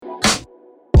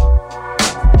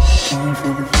And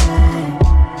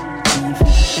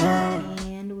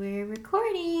we're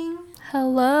recording.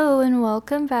 Hello and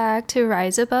welcome back to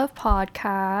Rise Above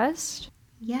Podcast.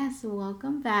 Yes,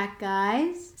 welcome back,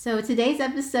 guys. So today's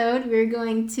episode, we're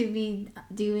going to be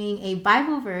doing a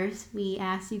Bible verse. We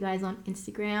asked you guys on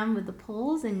Instagram with the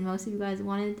polls, and most of you guys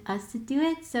wanted us to do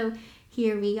it. So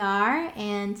here we are,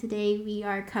 and today we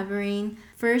are covering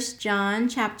 1 John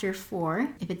chapter 4.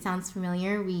 If it sounds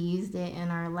familiar, we used it in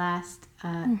our last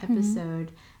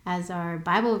episode as our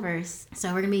Bible verse. So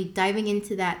we're going to be diving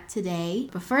into that today.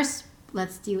 But first,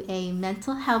 let's do a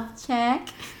mental health check.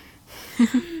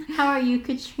 How are you,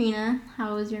 Katrina?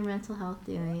 How is your mental health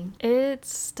doing?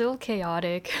 It's still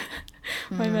chaotic.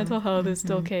 My mental health is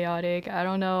still chaotic. I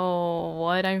don't know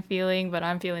what I'm feeling, but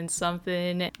I'm feeling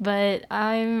something. But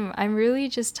I'm really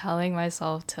just telling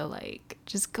myself to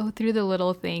just go through the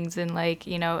little things, and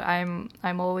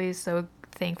I'm always so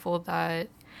thankful that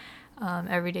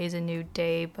every day is a new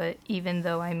day. But even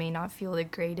though I may not feel the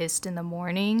greatest in the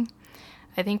morning,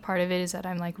 I think part of it is that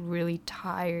I'm really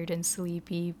tired and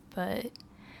sleepy, but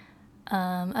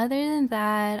other than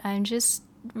that, I'm just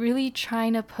really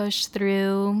trying to push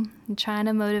through, trying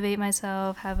to motivate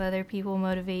myself, have other people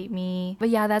motivate me. But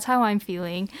yeah, that's how I'm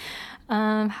feeling.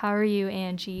 How are you,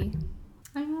 Angie?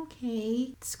 I'm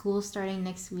okay. School's starting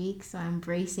next week, so I'm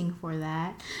bracing for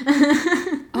that.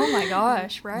 Oh my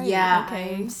gosh, right. Yeah,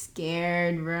 okay. I'm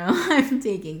scared, bro. I'm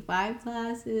taking 5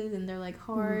 classes and they're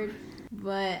hard.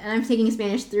 And I'm taking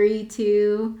Spanish 3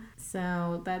 too.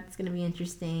 So that's going to be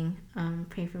interesting.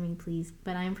 Pray for me, please.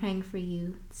 But I'm praying for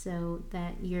you so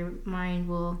that your mind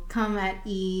will come at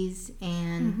ease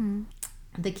and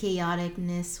the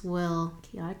chaoticness will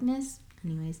Chaos.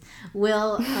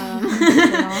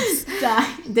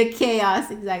 die. The chaos,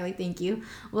 exactly, thank you,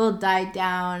 will die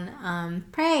down.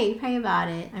 Pray about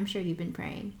it. I'm sure you've been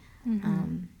praying.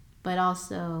 But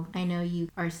also, I know you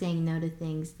are saying no to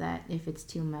things that if it's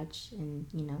too much and,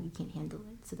 you can't handle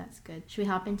it. So that's good. Should we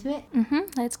hop into it?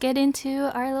 Let's get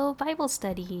into our little Bible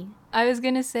study. I was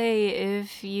going to say,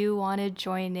 if you want to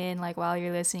join in while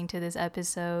you're listening to this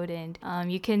episode,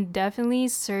 and you can definitely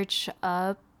search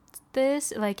up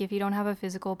this. If you don't have a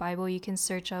physical Bible, you can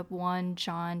search up 1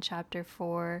 John chapter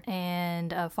 4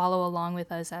 and follow along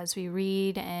with us as we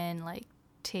read, and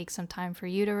take some time for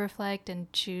you to reflect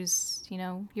and choose,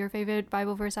 your favorite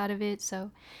Bible verse out of it. So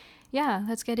yeah,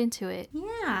 let's get into it.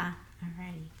 Yeah.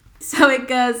 Alrighty. So it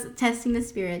goes, testing the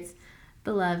spirits.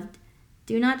 Beloved,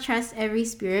 do not trust every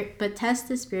spirit, but test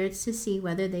the spirits to see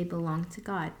whether they belong to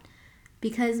God,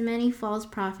 because many false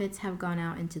prophets have gone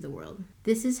out into the world.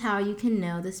 This is how you can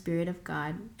know the Spirit of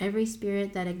God. Every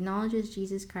spirit that acknowledges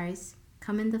Jesus Christ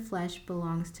come in the flesh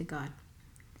belongs to God.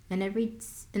 And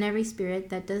every spirit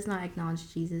that does not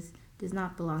acknowledge Jesus does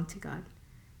not belong to God.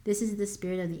 This is the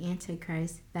spirit of the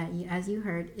Antichrist that, as you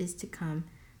heard, is to come,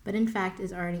 but in fact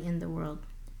is already in the world.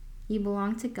 You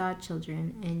belong to God,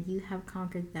 children, and you have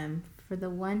conquered them, for the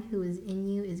one who is in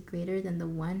you is greater than the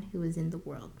one who is in the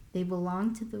world. They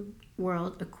belong to the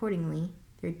world accordingly.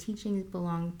 Their teachings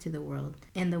belong to the world,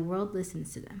 and the world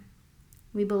listens to them.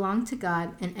 We belong to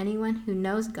God, and anyone who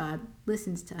knows God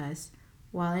listens to us,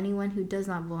 while anyone who does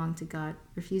not belong to God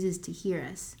refuses to hear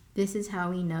us. This is how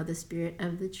we know the spirit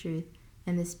of the truth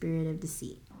and the spirit of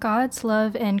deceit. God's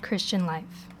love and Christian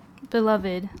life.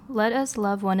 Beloved, let us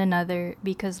love one another,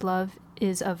 because love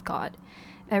is of God.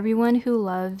 Everyone who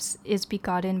loves is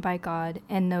begotten by God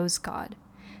and knows God.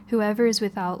 Whoever is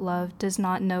without love does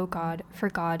not know God, for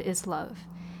God is love.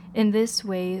 In this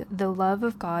way, the love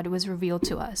of God was revealed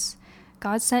to us.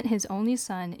 God sent his only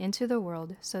Son into the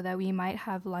world so that we might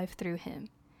have life through him.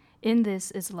 In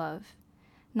this is love.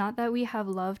 Not that we have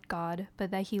loved God, but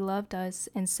that he loved us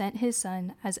and sent his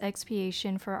Son as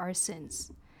expiation for our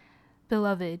sins.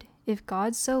 Beloved, if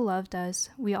God so loved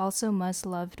us, we also must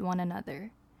love one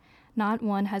another. Not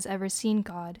one has ever seen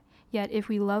God, yet if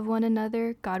we love one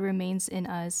another, God remains in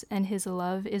us, and his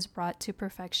love is brought to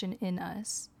perfection in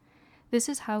us. This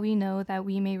is how we know that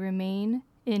we may remain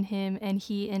in him and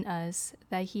he in us,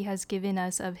 that he has given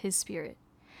us of his Spirit.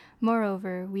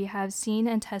 Moreover, we have seen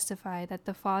and testify that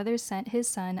the Father sent his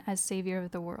Son as Savior of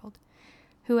the world.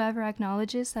 Whoever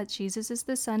acknowledges that Jesus is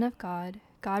the Son of God,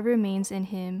 God remains in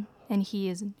him, and he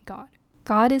is in God.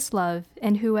 God is love,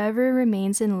 and whoever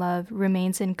remains in love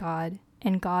remains in God,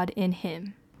 and God in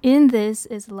him. In this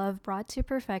is love brought to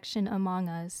perfection among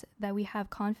us, that we have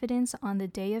confidence on the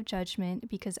day of judgment,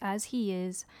 because as he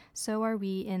is, so are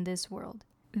we in this world.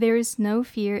 There is no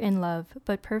fear in love,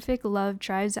 but perfect love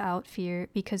drives out fear,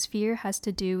 because fear has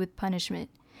to do with punishment.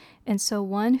 And so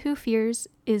one who fears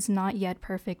is not yet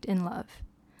perfect in love.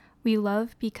 We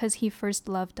love because he first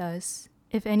loved us.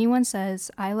 If anyone says,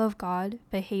 I love God,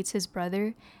 but hates his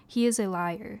brother, he is a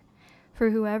liar.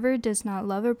 For whoever does not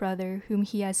love a brother whom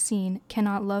he has seen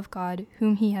cannot love God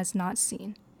whom he has not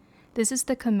seen. This is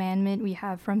the commandment we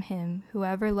have from him.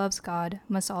 Whoever loves God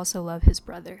must also love his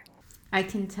brother. I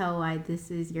can tell why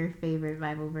this is your favorite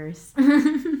Bible verse.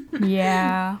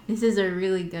 Yeah. This is a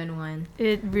really good one.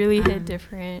 It really hit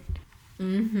different.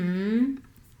 Mm-hmm.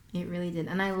 It really did.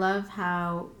 And I love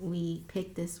how we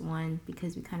picked this one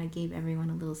because we kind of gave everyone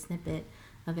a little snippet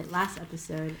of it last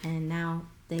episode. And now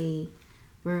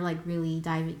we're like really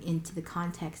diving into the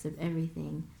context of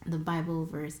everything, the Bible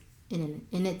verse in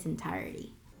its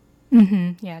entirety.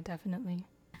 Mm-hmm. Yeah, definitely.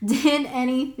 Did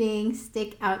anything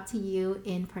stick out to you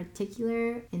in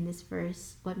particular in this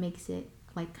verse? What makes it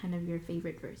like kind of your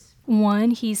favorite verse?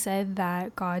 One, he said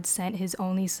that God sent his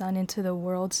only son into the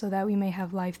world so that we may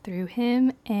have life through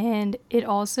him. And it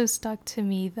also stuck to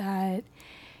me that,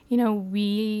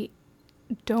 we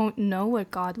don't know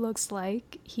what God looks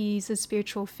like. He's a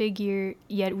spiritual figure,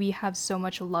 yet we have so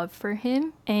much love for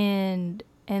him. And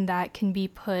that can be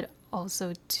put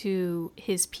also to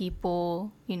his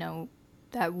people,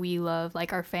 that we love,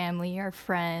 like our family, our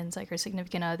friends, like our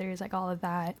significant others, like all of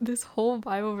that. This whole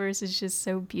Bible verse is just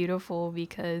so beautiful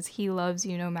because he loves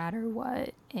you no matter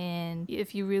what. And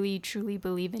if you really truly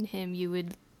believe in him, you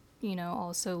would,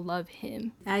 also love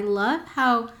him. I love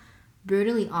how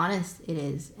brutally honest it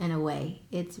is in a way.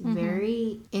 It's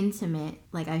very intimate.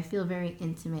 Like I feel very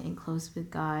intimate and close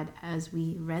with God as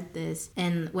we read this.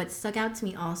 And what stuck out to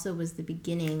me also was the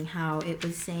beginning, how it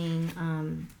was saying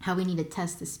how we need to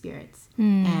test the spirits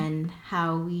and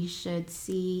how we should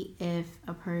see if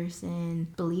a person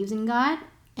believes in God,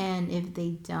 and if they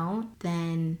don't,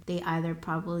 then they either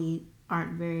probably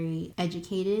aren't very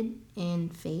educated in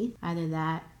faith, either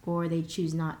that or they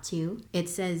choose not to. It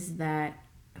says that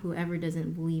whoever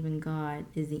doesn't believe in God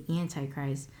is the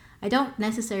Antichrist. I don't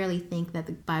necessarily think that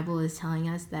the Bible is telling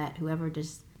us that whoever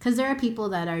just... Because there are people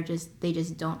that are they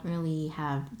just don't really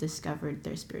have discovered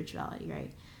their spirituality,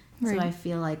 right? So I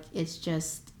feel like it's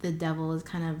just the devil is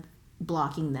kind of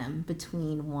blocking them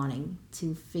between wanting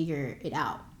to figure it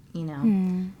out.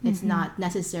 It's not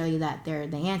necessarily that they're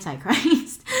the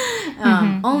Antichrist.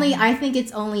 I think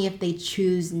it's only if they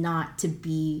choose not to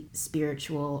be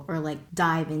spiritual or like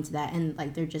dive into that, and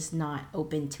like they're just not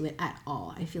open to it at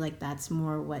all. I feel like that's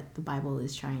more what the Bible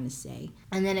is trying to say.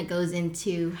 And then it goes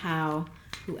into how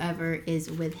whoever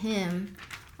is with him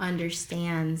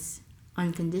understands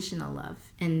unconditional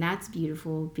love. And that's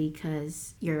beautiful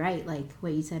because you're right, like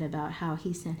what you said about how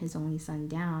he sent his only son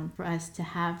down for us to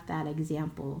have that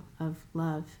example of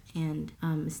love and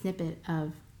a snippet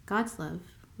of God's love,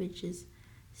 which is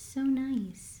so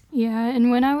nice. Yeah,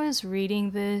 and when I was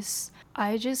reading this,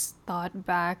 I just thought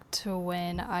back to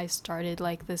when I started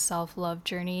like the self-love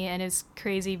journey, and it's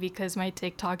crazy because my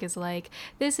TikTok is like,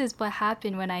 this is what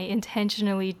happened when I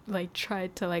intentionally like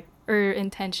tried to like or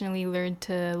intentionally learned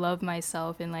to love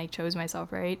myself and like chose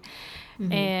myself, right?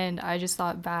 And I just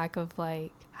thought back of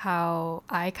like how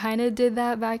I kind of did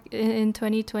that back in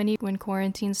 2020 when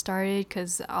quarantine started,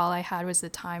 because all I had was the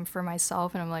time for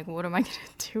myself, and I'm like, what am I gonna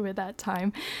do with that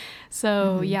time?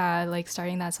 So yeah, like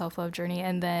starting that self-love journey,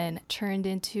 and then turned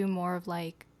into more of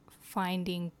like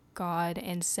finding God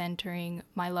and centering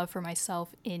my love for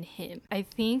myself in him. I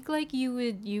think like you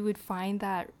would find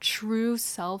that true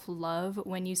self-love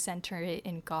when you center it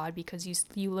in God, because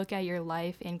you look at your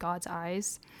life in God's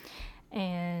eyes.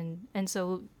 And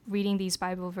so reading these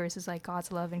Bible verses like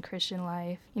God's love in Christian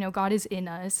life, God is in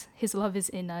us, his love is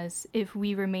in us. If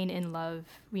we remain in love,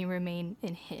 we remain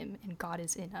in him, and God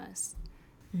is in us.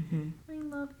 I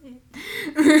love it.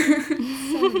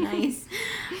 So nice.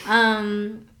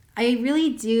 I really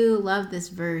do love this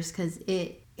verse because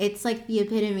it's like the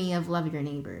epitome of love your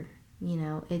neighbor.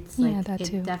 It's like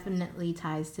it definitely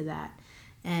ties to that.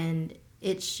 And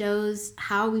it shows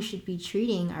how we should be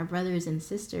treating our brothers and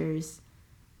sisters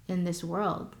in this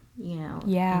world,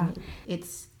 Yeah. And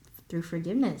it's through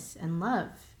forgiveness and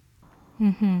love.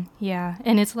 Yeah.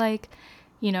 And it's like,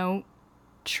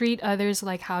 treat others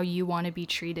like how you want to be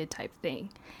treated type thing.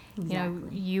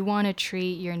 Exactly. You want to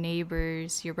treat your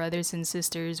neighbors, your brothers and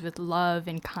sisters with love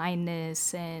and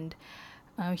kindness and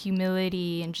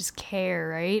humility and just care,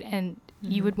 right? And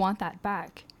you would want that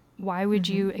back. Why would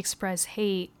you express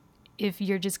hate if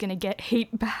you're just going to get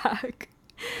hate back?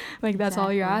 Like that's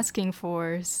all you're asking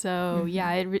for. So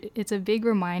yeah, it's a big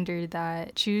reminder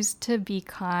that choose to be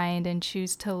kind and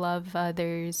choose to love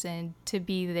others and to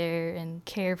be there and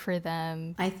care for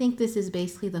them. I think this is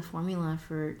basically the formula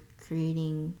for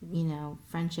creating,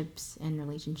 friendships and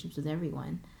relationships with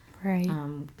everyone. Right.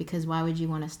 Because why would you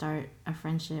want to start a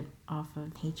friendship off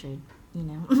of hatred? You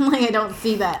know, like I don't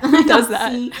see that. Who does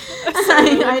that?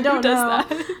 I don't does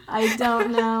know. that? I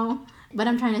don't know. What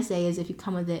I'm trying to say is, if you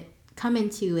come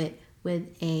into it with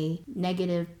a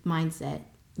negative mindset,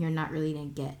 you're not really gonna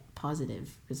get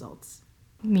positive results.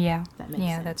 Yeah. That makes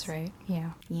sense. That's right.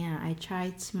 Yeah. Yeah, I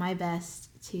try my best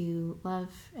to love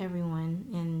everyone,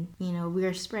 and you know,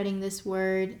 we're spreading this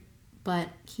word, but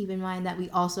keep in mind that we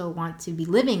also want to be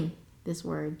living this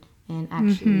word and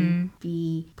actually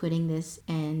be putting this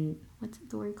in, what's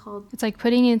the word called? It's like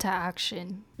putting it into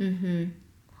action.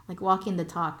 Like walking the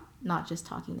talk, not just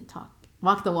talking the talk.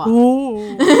 Walk the walk.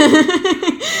 Ooh. Walk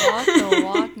the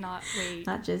walk, not wait.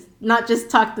 Not just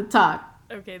talk the talk.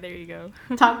 Okay, there you go.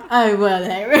 Talk, oh,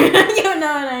 whatever. You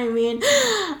know what I mean?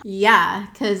 Yeah,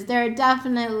 because there are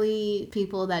definitely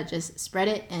people that just spread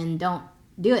it and don't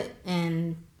do it.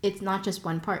 And it's not just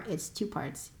one part, it's two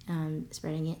parts.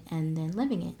 Spreading it and then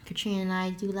living it. Katrina and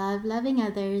I do love loving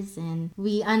others, and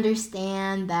we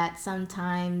understand that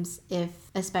sometimes,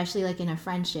 especially like in a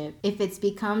friendship, if it's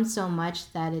become so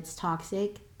much that it's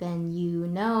toxic, then you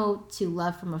know to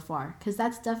love from afar, because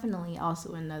that's definitely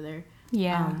also another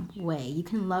way. You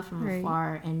can love from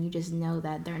afar, and you just know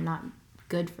that they're not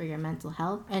good for your mental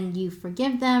health, and you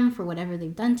forgive them for whatever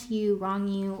they've done to you, wrong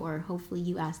you, or hopefully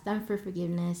you ask them for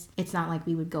forgiveness. It's not like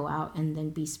we would go out and then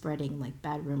be spreading like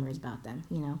bad rumors about them,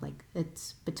 you know, like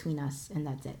it's between us and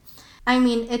that's it. I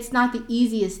mean, it's not the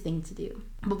easiest thing to do,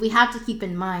 but we have to keep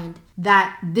in mind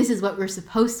that this is what we're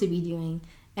supposed to be doing,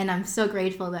 and I'm so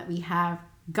grateful that we have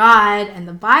God and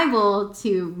the Bible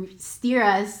to steer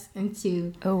us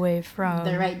into away from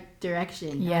the right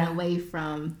direction and away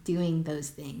from doing those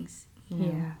things. You know?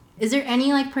 Yeah. Is there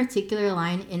any like particular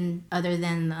line in other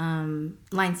than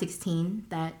line 16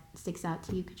 that sticks out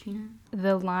to you, Katrina?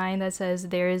 The line that says,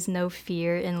 "There is no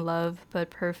fear in love, but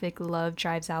perfect love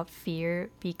drives out fear,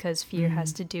 because fear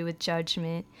has to do with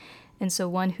judgment. And so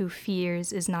one who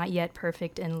fears is not yet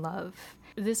perfect in love."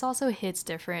 This also hits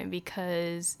different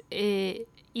because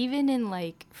even in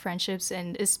like friendships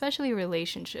and especially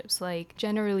relationships, like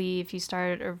generally if you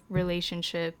start a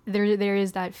relationship, there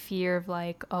is that fear of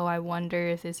like, oh, I wonder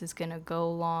if this is gonna go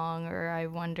long, or I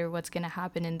wonder what's gonna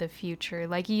happen in the future.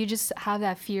 Like you just have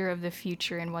that fear of the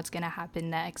future and what's gonna happen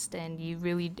next, and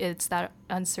it's that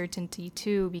uncertainty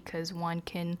too, because one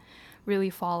can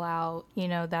really fall out, you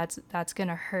know, that's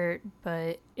gonna hurt.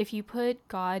 But if you put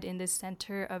God in the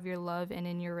center of your love and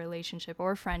in your relationship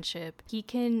or friendship, he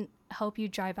can help you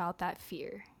drive out that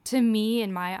fear. To me,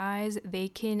 in my eyes, they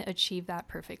can achieve that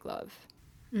perfect love.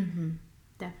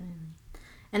 Definitely.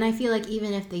 And I feel like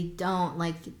even if they don't,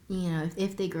 like, you know,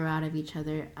 if they grow out of each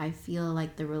other, I feel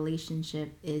like the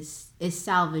relationship is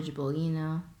salvageable, you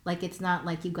know? Like, it's not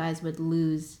like you guys would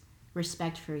lose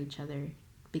respect for each other,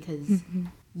 because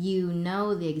you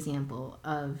know the example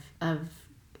of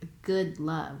good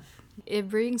love. It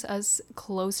brings us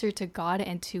closer to God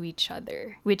and to each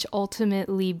other, which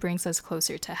ultimately brings us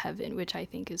closer to heaven, which I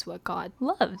think is what God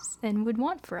loves and would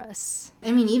want for us.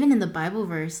 I mean, even in the Bible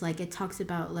verse, like, it talks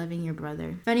about loving your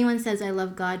brother. If anyone says, "I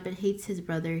love God," but hates his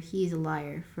brother, he is a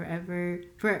liar.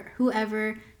 For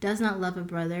whoever does not love a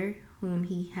brother whom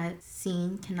he has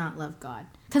seen cannot love God.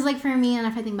 Because, like, for me, and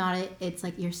if I think about it, it's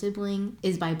like your sibling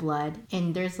is by blood,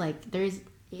 and there's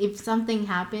if something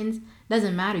happens,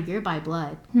 doesn't matter, you're by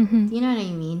blood. You know what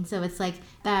I mean? So it's like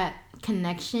that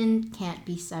connection can't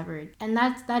be severed. And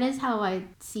that is how I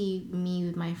see me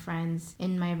with my friends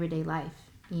in my everyday life.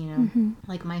 You know,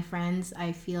 like my friends,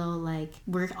 I feel like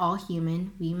we're all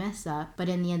human, we mess up, but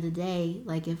in the end of the day,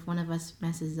 like if one of us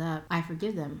messes up, I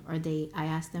forgive them, or I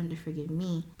ask them to forgive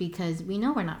me, because we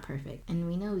know we're not perfect, and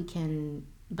we know we can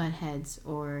butt heads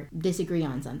or disagree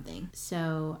on something.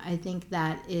 So I think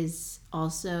that is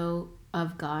also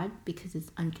of God, because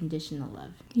it's unconditional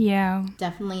love. Yeah.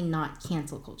 Definitely not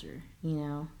cancel culture, you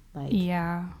know? Like,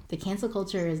 yeah, the cancel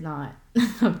culture is not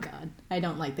of God. I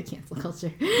don't like the cancel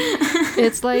culture.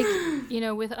 It's like, you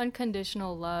know, with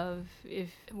unconditional love,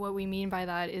 if what we mean by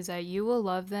that is that you will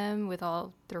love them with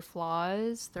all their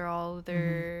flaws, all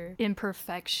their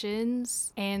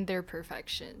imperfections, and their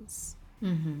perfections.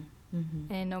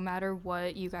 And no matter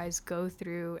what you guys go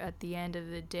through, at the end of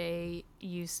the day,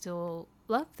 you still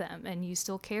love them and you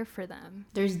still care for them.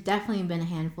 There's definitely been a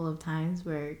handful of times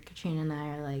where Katrina and I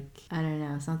are like, I don't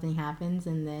know, something happens,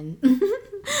 and then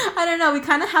I don't know, we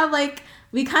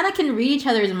kind of can read each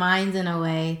other's minds in a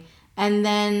way, and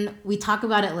then we talk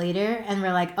about it later and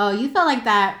we're like, oh, you felt like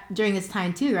that during this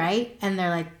time too, right? And they're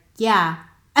like, yeah.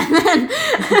 and then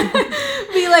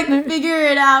we like figure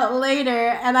it out later.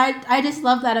 And I just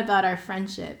love that about our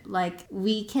friendship. Like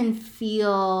we can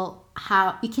feel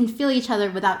each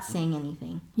other without saying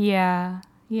anything. Yeah.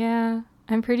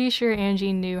 I'm pretty sure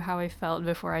Angie knew how I felt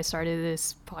before I started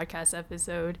this podcast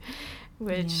episode,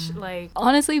 which like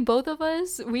honestly, both of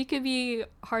us, we could be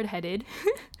hard-headed.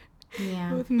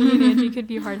 Yeah. Both me and Angie could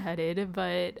be hard-headed,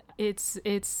 but it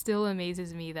still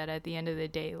amazes me that at the end of the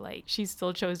day, like she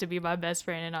still chose to be my best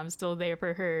friend and I'm still there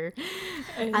for her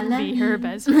and be her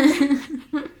best friend.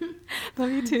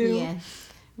 Love you too. Yes,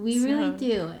 we really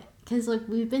do. Because like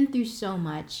we've been through so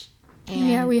much. And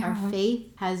yeah, our faith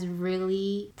has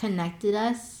really connected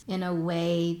us in a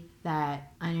way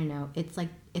that, I don't know, it's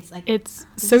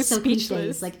so speechless. Cliche.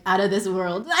 It's like out of this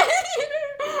world. Like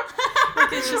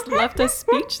it's just left us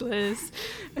speechless.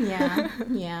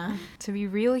 Yeah. To be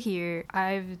real here,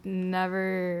 I've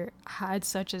never had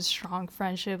such a strong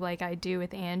friendship like I do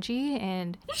with Angie,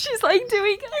 and she's like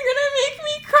doing, you're gonna make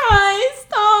me cry,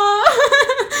 stop.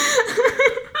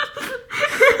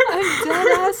 I'm dead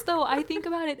ass though. I think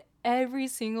about it every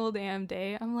single damn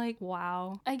day. I'm like,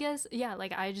 wow. I guess, yeah,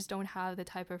 like I just don't have the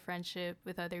type of friendship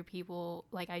with other people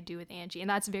like I do with Angie, and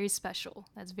that's very special.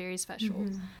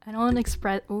 Mm-hmm. I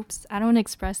don't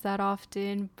express that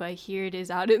often, but here it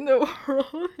is out in the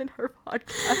world in her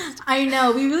podcast. I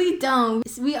know, we really don't.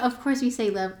 We of course we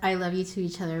say I love you to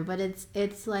each other, but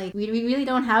it's like we really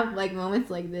don't have like moments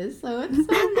like this, so it's so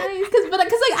nice because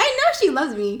like I know she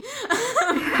loves me.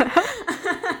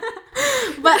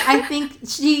 But I think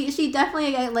she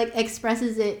definitely like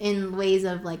expresses it in ways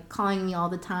of like calling me all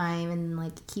the time and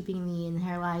like keeping me in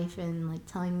her life and like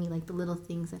telling me like the little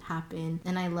things that happen.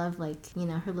 And I love like, you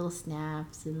know, her little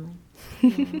snaps and like, you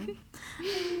know,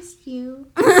 I miss you.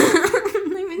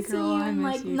 I miss you in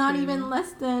like not even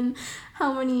less than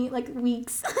how many like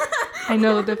weeks. I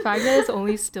know, the fact that it's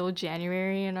only still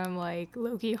January and I'm like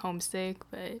low-key homesick,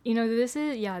 but you know, this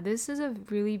is a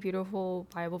really beautiful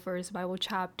Bible verse, Bible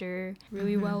chapter,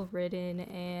 really well written,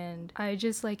 and I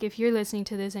just like, if you're listening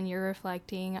to this and you're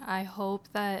reflecting, I hope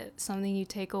that something you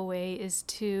take away is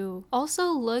to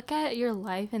also look at your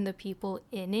life and the people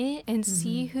in it and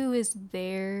see who is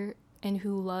there and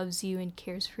who loves you and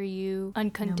cares for you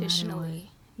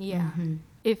unconditionally. Yeah.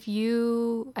 If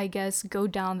you, I guess, go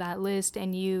down that list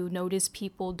and you notice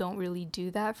people don't really do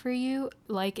that for you,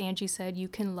 like Angie said, you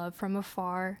can love from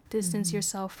afar, distance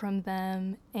yourself from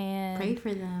them, and pray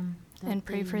for them.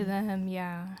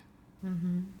 Yeah.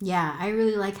 Yeah, I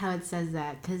really like how it says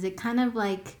that, because it kind of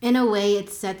like, in a way,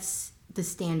 it sets the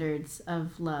standards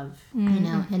of love, you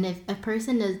know. And if a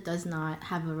person does not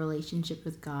have a relationship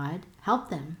with God, help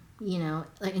them, you know,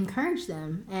 like encourage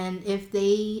them. And if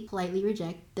they politely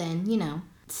reject, then, you know,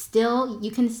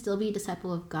 you can still be a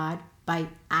disciple of God by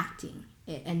acting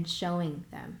it and showing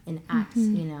them in acts,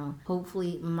 you know.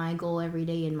 Hopefully my goal every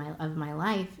day of my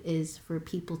life is for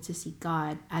people to see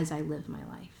God as I live my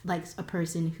life, like a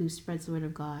person who spreads the word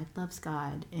of God, loves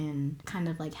God, and kind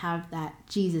of like have that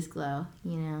Jesus glow,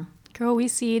 you know. Girl, we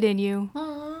see it in you.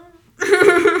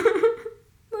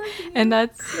 And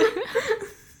that's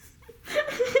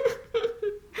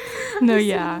no,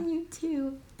 yeah. You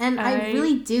too. And I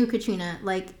really do, Katrina.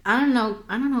 Like, I don't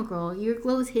know, girl. Your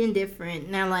glow is hitting different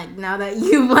now. Like, now that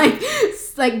you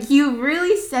like you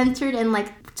really centered and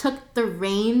like took the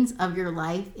reins of your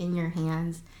life in your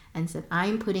hands and said,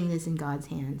 "I'm putting this in God's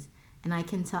hands," and I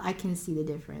can see the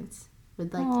difference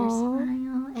with like your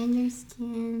smile and your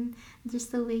skin,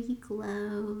 just the way you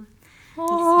glow.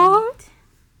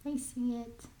 I see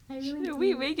it. I really do.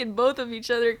 We making both of each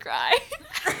other cry.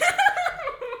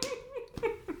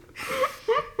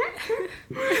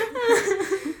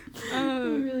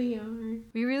 We really are.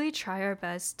 We really try our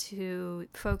best to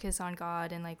focus on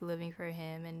God and like living for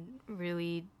Him and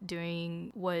really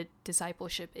doing what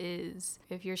discipleship is.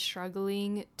 If you're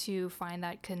struggling to find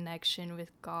that connection with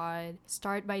God,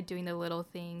 start by doing the little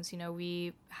things. You know,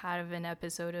 we have an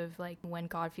episode of like when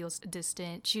God feels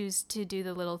distant, choose to do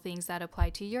the little things that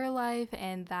apply to your life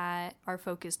and that are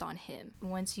focused on Him.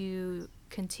 Once you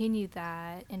continue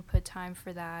that and put time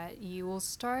for that, you will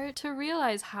start to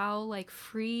realize how like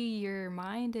free your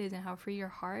mind is and how free your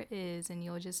heart is, and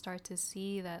you'll just start to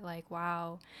see that like,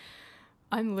 wow,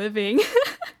 I'm living.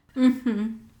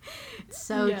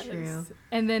 So true.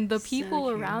 And then the people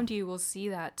around you will see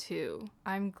that too.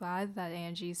 I'm glad that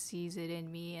Angie sees it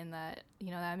in me, and that, you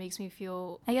know, that makes me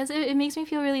feel, I guess it makes me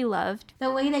feel really loved.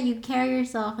 The way that you carry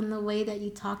yourself and the way that you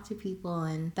talk to people,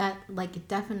 and that like it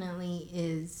definitely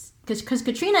is, because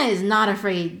Katrina is not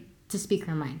afraid to speak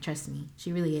her mind. Trust me,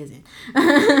 she really isn't.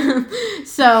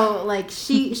 So like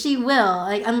she will,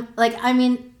 like, I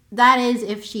mean That is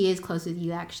if she is close with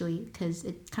you, actually, because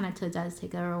it kind of does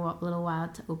take her a little while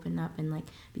to open up and like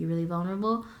be really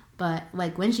vulnerable. But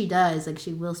like when she does, like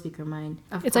she will speak her mind.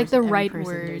 It's like the right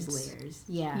person, words. There's layers.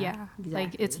 Yeah. Yeah. Exactly.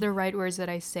 Like it's the right words that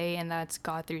I say, and that's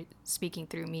God speaking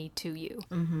through me to you.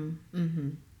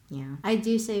 Yeah. I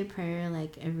do say a prayer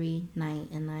like every night,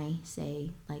 and I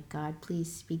say like, God, please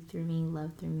speak through me,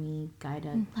 love through me,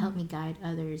 help me guide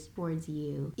others towards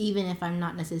you. Even if I'm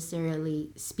not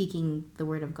necessarily speaking the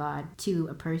word of God to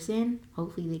a person,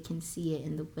 hopefully they can see it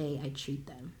in the way I treat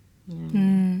them. You know what I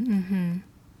mean?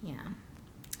 Yeah.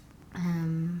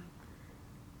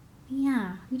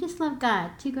 Yeah, we just love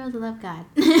God. Two girls that love God.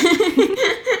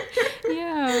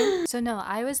 Yeah. So no,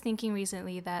 I was thinking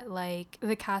recently that like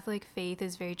the Catholic faith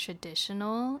is very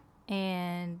traditional,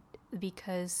 and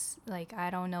because like I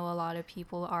don't know a lot of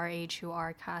people our age who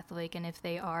are Catholic, and if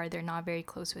they are, they're not very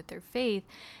close with their faith.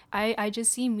 I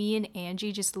just see me and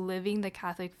Angie just living the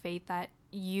Catholic faith that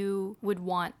you would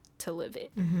want to live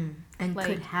it. And like,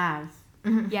 could have.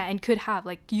 Yeah, and could have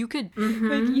like you could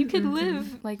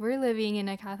live like we're living in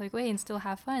a Catholic way and still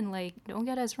have fun. Like, don't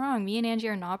get us wrong, me and Angie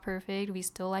are not perfect. We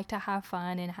still like to have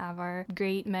fun and have our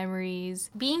great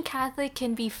memories. Being Catholic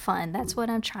can be fun. That's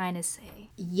what I'm trying to say.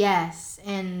 Yes,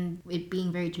 and it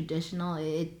being very traditional,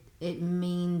 it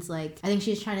means like, I think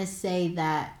she's trying to say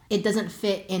that it doesn't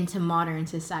fit into modern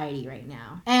society right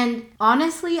now. And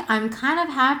honestly, I'm kind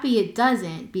of happy it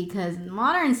doesn't, because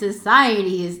modern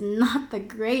society is not the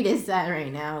greatest at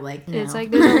right now. Like, no. It's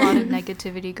like there's a lot of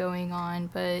negativity going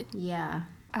on, but yeah.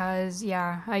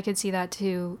 I could see that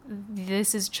too.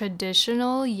 This is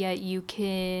traditional, yet you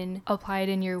can apply it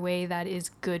in your way that is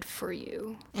good for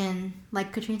you. And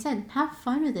like Katrina said, have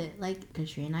fun with it. Like,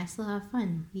 Katrina and I still have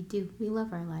fun. We do. We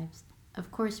love our lives. Of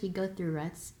course, we go through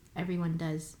ruts. Everyone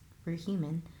does. We're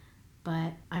human.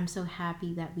 But I'm so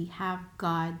happy that we have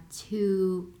God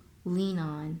to lean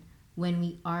on when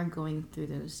we are going through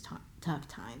those tough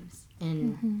times.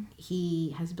 And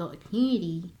he has built a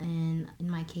community, and in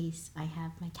my case, I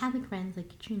have my Catholic friends like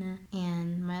Katrina,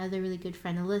 and my other really good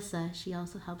friend Alyssa. She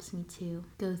also helps me to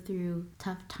go through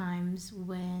tough times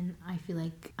when I feel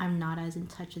like I'm not as in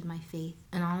touch with my faith.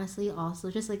 And honestly, also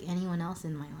just like anyone else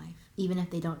in my life, even if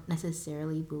they don't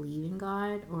necessarily believe in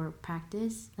God or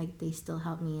practice, like they still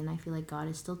help me, and I feel like God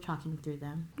is still talking through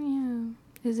them.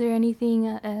 Yeah. Is there anything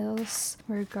else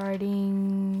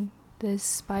regarding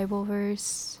this Bible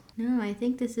verse? No, I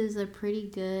think this is a pretty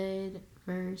good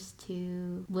verse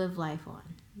to live life on,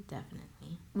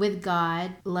 definitely. With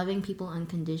God, loving people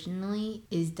unconditionally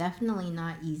is definitely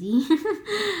not easy.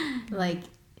 Like,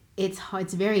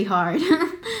 it's very hard,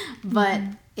 but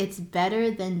it's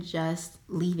better than just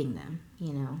leaving them,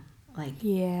 you know, like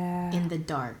in the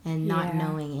dark and not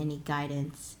knowing any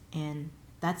guidance. And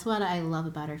that's what I love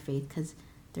about our faith, because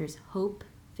there's hope,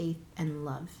 faith, and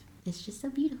love. It's just so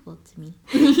beautiful to me.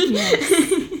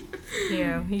 Yes.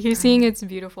 Yeah, you're seeing it's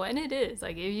beautiful, and it is.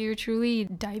 Like, if you truly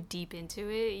dive deep into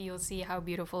it, you'll see how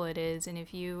beautiful it is. And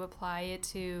if you apply it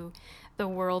to the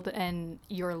world and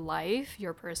your life,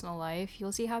 your personal life,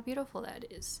 you'll see how beautiful that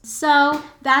is. So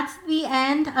that's the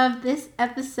end of this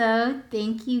episode.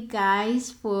 Thank you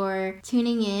guys for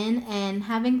tuning in and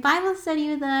having Bible study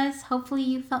with us. Hopefully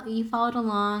you followed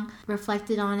along,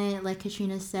 reflected on it like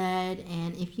Katrina said.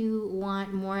 And if you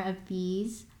want more of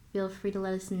these, feel free to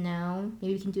let us know.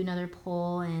 Maybe we can do another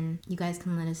poll and you guys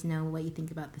can let us know what you think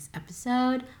about this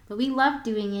episode. But we love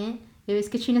doing it. It was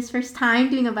Katrina's first time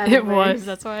doing a Bible verse. It was.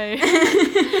 That's why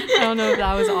I don't know if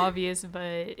that was obvious, but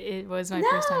it was my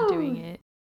first time doing it.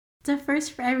 It's a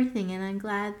first for everything, and I'm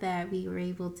glad that we were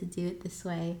able to do it this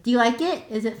way. Do you like it?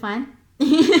 Is it fun?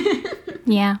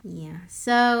 Yeah. Yeah.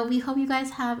 So we hope you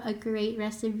guys have a great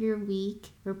rest of your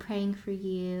week. We're praying for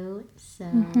you. So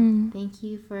thank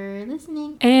you for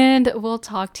listening. And we'll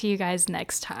talk to you guys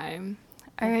next time.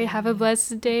 All right. Have a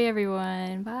blessed day,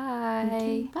 everyone. Bye.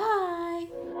 Okay, bye.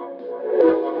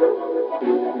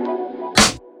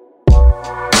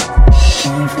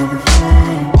 Going for the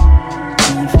vibe,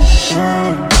 going for the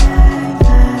vibe.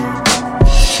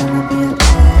 Tryna be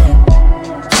alive,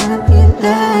 tryna be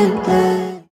alive.